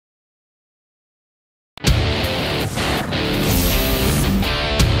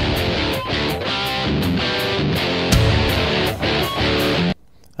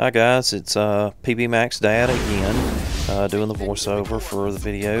Hi guys, it's PB Max Dad again, doing the voiceover for the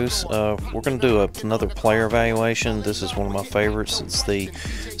videos. We're going to do another player evaluation. This is one of my favorites. It's the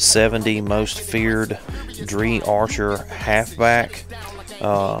 70 most feared Dri Archer halfback.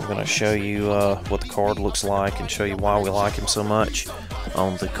 I'm going to show you what the card looks like and show you why we like him so much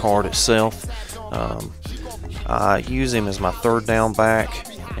on the card itself. I use him as my third down back,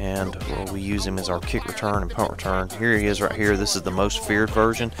 and we use him as our kick return and punt return. Here he is right here. This is the most feared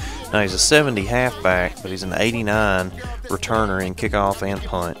version. Now he's a 70 halfback, but he's an 89 returner in kickoff and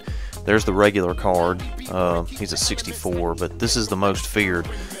punt. There's the regular card. He's a 64, but this is the most feared.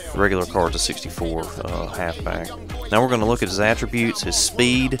 The regular card's a 64 halfback. Now we're going to look at his attributes. His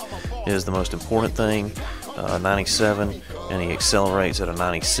speed is the most important thing, 97, and he accelerates at a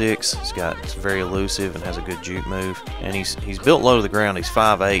 96. It's very elusive and has a good juke move, and he's built low to the ground. He's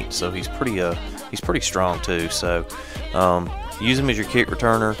 5'8", so he's pretty strong too. So use him as your kick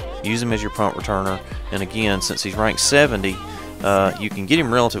returner, use him as your punt returner, and again, since he's ranked 70, you can get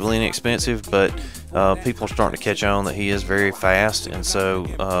him relatively inexpensive, but people are starting to catch on that he is very fast, and so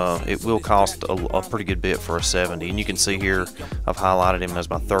it will cost a pretty good bit for a 70. And you can see here I've highlighted him as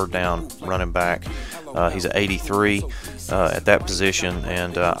my third down running back. He's an 83 at that position,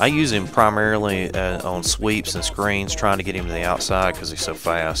 and I use him primarily on sweeps and screens, trying to get him to the outside because he's so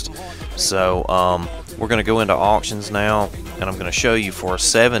fast. So we're going to go into auctions now, and I'm going to show you for a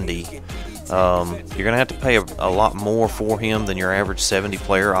 70. You're going to have to pay a lot more for him than your average 70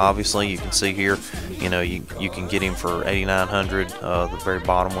 player. Obviously, you can see here, you can get him for $8,900, the very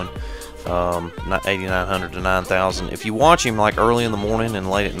bottom one, not $8,900 to $9,000. If you watch him like early in the morning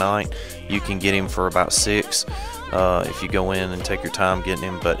and late at night, you can get him for about $6,000 if you go in and take your time getting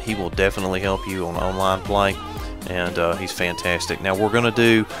him. But he will definitely help you on online play, and he's fantastic. Now we're going to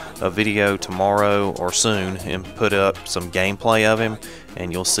do a video tomorrow or soon and put up some gameplay of him,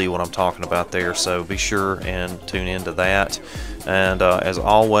 and you'll see what I'm talking about there, so be sure and tune into that. And as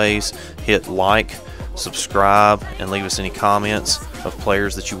always, hit like, subscribe, and leave us any comments of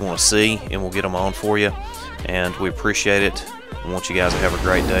players that you want to see, and we'll get them on for you. And we appreciate it. I want you guys to have a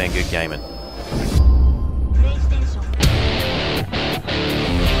great day and good gaming.